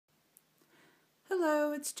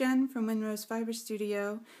Hello, it's Jen from Windrose Fiber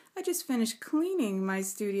Studio. I just finished cleaning my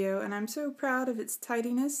studio and I'm so proud of its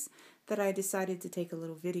tidiness that I decided to take a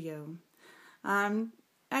little video. I'm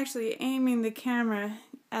actually aiming the camera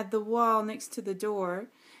at the wall next to the door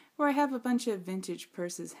where I have a bunch of vintage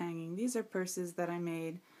purses hanging. These are purses that I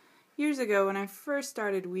made years ago when I first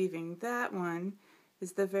started weaving. That one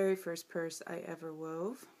is the very first purse I ever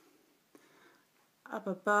wove. Up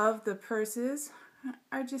above the purses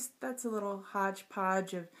that's a little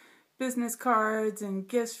hodgepodge of business cards and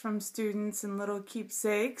gifts from students and little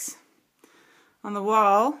keepsakes. On the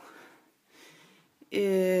wall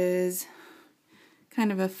is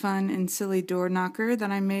kind of a fun and silly door knocker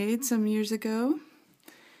that I made some years ago.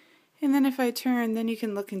 And then if I turn, then you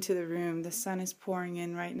can look into the room. The sun is pouring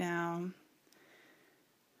in right now.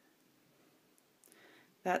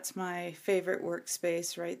 That's my favorite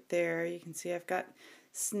workspace right there. You can see I've got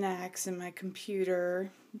snacks in my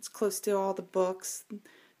computer. It's close to all the books.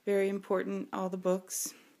 Very important, all the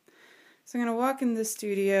books. So I'm going to walk in the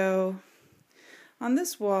studio. On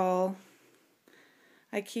this wall,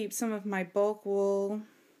 I keep some of my bulk wool,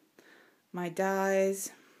 my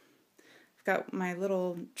dyes. I've got my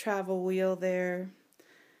little travel wheel there.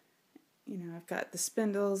 I've got the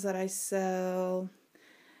spindles that I sell.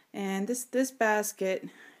 And this basket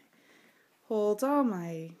holds all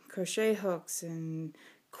my crochet hooks and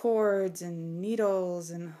cords and needles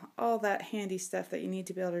and all that handy stuff that you need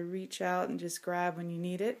to be able to reach out and just grab when you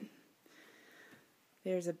need it.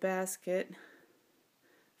 There's a basket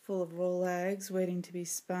full of Rolags waiting to be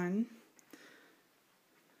spun.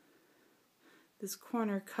 This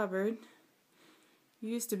corner cupboard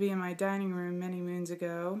used to be in my dining room many moons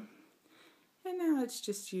ago, and now it's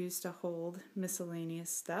just used to hold miscellaneous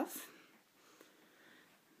stuff.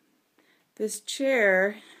 This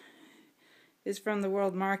chair is from the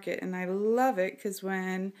World Market, and I love it because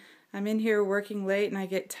when I'm in here working late and I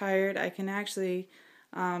get tired, I can actually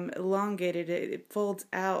elongate it. It folds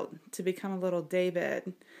out to become a little day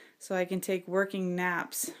bed, so I can take working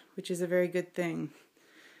naps, which is a very good thing.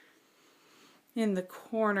 In the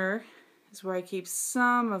corner is where I keep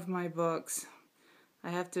some of my books. I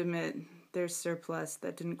have to admit, there's surplus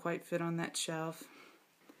that didn't quite fit on that shelf.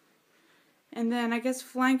 And then I guess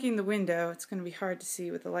flanking the window, it's going to be hard to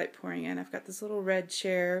see with the light pouring in. I've got this little red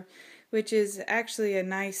chair, which is actually a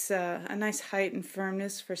nice height and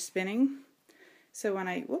firmness for spinning. So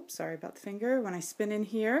when sorry about the finger, when I spin in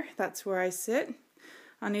here, that's where I sit.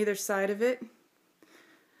 On either side of it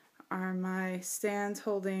are my stands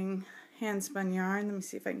holding hand spun yarn. Let me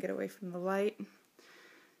see if I can get away from the light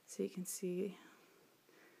so you can see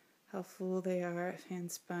how full they are of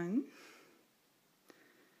hand spun.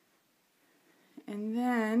 And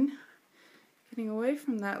then, getting away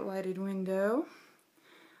from that lighted window,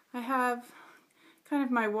 I have kind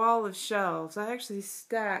of my wall of shelves. I actually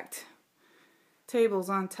stacked tables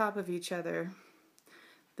on top of each other.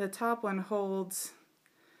 The top one holds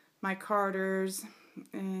my carders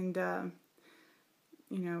and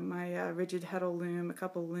my rigid heddle loom, a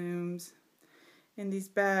couple looms. And these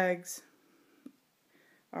bags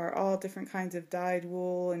are all different kinds of dyed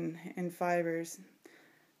wool and fibers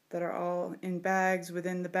that are all in bags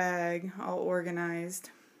within the bag, all organized.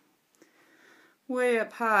 Way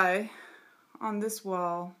up high on this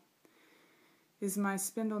wall is my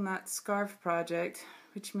spindle knot scarf project,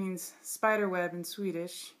 which means spider web in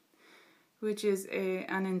Swedish, which is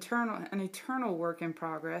an eternal work in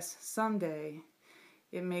progress. Someday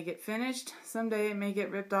it may get finished, someday it may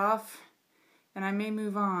get ripped off, and I may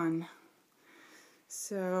move on.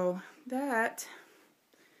 So that,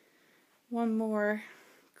 one more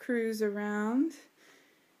cruise around,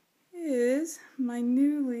 is my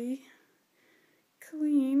newly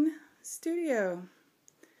clean studio.